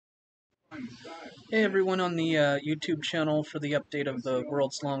Hey everyone on the YouTube channel for the update of the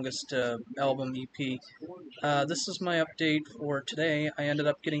world's longest album EP. This is my update for today. I ended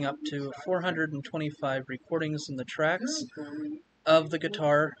up getting up to 425 recordings in the tracks of the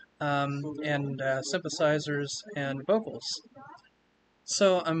guitar and synthesizers and vocals.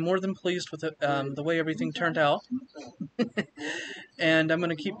 So I'm more than pleased with it, the way everything turned out. And I'm going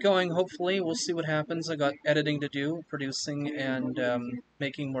to keep going, hopefully. We'll see what happens. I got editing to do, producing, and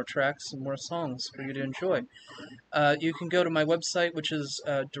making more tracks and more songs for you to enjoy. You can go to my website, which is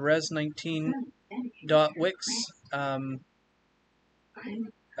derez19.wix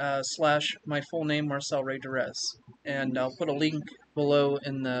 / my full name, Marcel Ray Derez. And I'll put a link below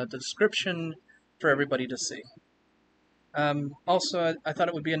in the description for everybody to see. Also, I thought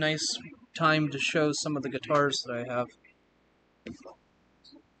it would be a nice time to show some of the guitars that I have.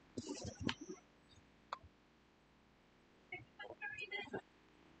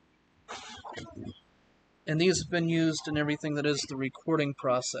 And these have been used in everything that is the recording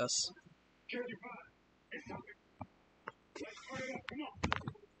process. Let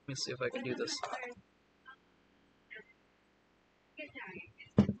me see if I can do this.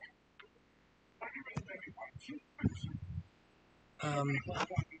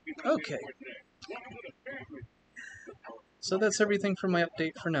 Okay. So that's everything for my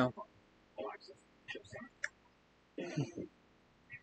update for now.